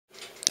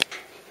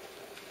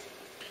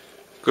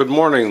Good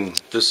morning,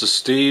 this is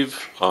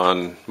Steve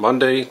on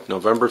Monday,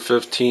 November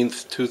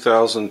 15th,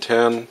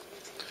 2010.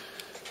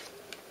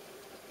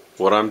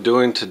 What I'm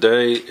doing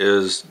today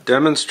is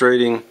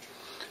demonstrating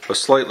a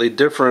slightly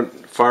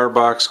different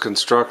firebox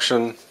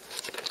construction.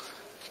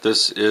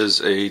 This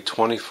is a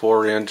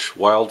 24-inch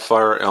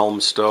Wildfire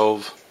Elm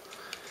stove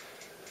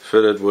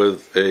fitted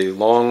with a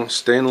long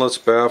stainless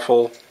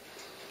baffle,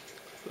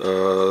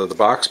 the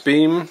box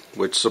beam,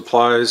 which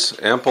supplies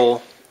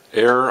ample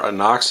air and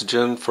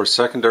oxygen for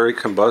secondary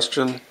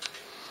combustion,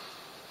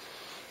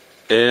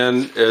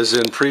 and as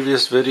in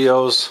previous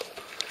videos,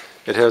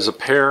 it has a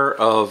pair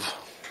of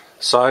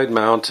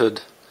side-mounted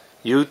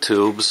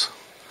U-tubes.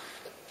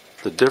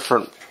 The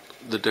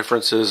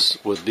difference is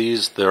with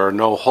these there are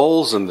no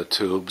holes in the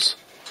tubes.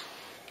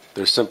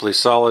 They're simply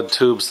solid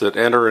tubes that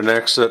enter and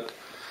exit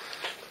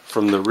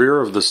from the rear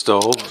of the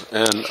stove,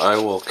 and I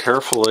will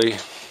carefully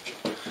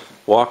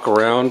walk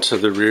around to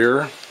the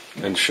rear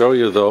and show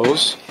you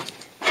those.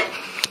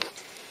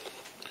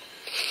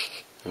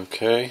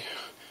 Okay,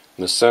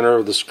 in the center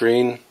of the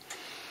screen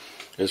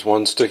is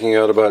one sticking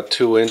out about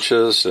 2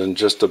 inches, and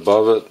just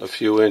above it, a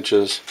few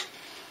inches,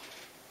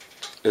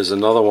 is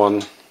another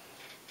one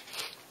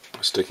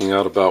sticking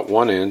out about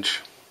 1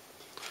 inch.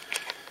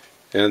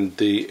 And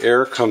the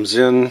air comes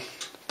in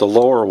the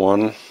lower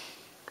one.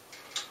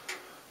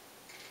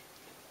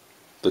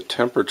 The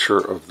temperature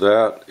of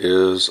that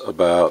is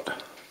about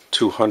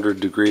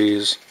 200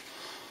 degrees.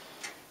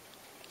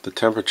 The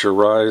temperature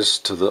rise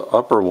to the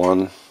upper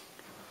one,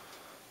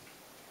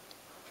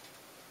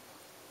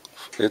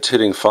 it's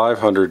hitting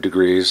 500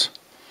 degrees.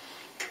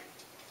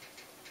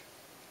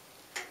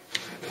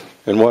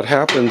 And what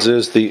happens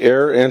is the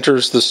air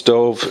enters the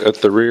stove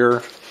at the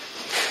rear,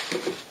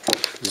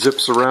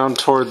 zips around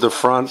toward the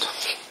front,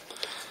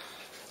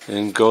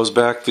 and goes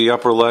back the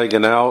upper leg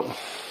and out,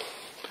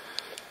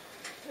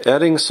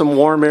 adding some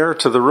warm air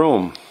to the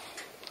room.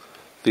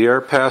 The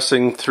air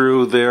passing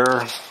through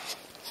there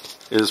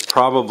is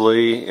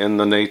probably in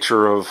the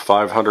nature of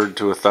 500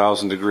 to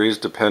 1,000 degrees,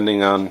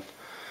 depending on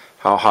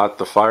how hot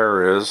the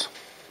fire is.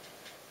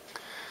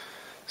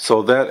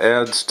 So that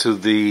adds to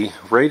the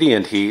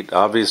radiant heat.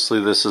 Obviously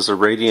this is a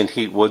radiant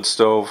heat wood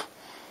stove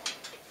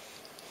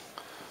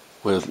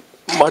with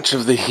much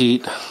of the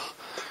heat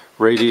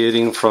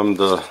radiating from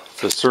the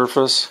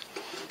surface.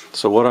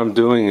 So what I'm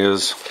doing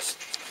is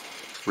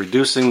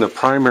reducing the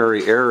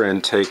primary air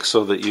intake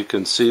so that you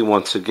can see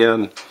once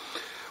again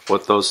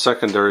what those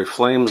secondary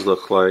flames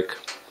look like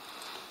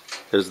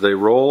as they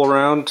roll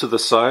around to the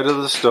side of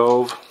the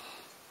stove,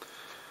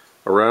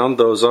 around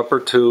those upper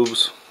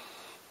tubes,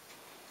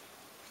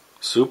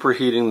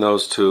 superheating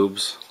those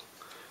tubes.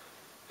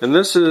 And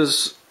this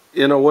is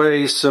in a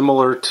way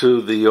similar to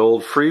the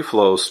old free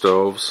flow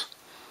stoves,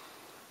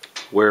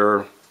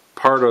 where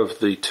part of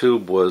the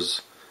tube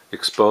was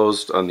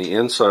exposed on the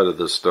inside of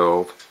the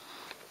stove,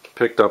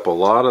 picked up a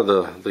lot of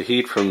the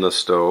heat from the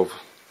stove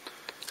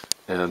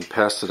and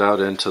passed it out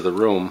into the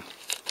room.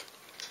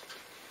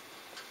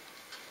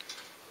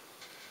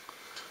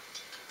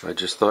 I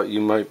just thought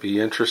you might be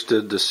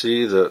interested to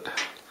see that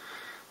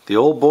the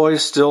old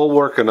boy's still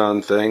working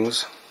on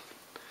things.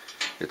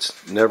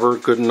 It's never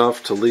good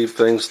enough to leave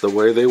things the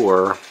way they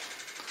were.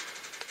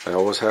 I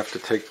always have to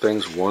take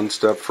things one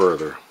step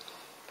further.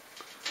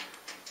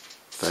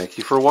 Thank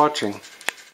you for watching.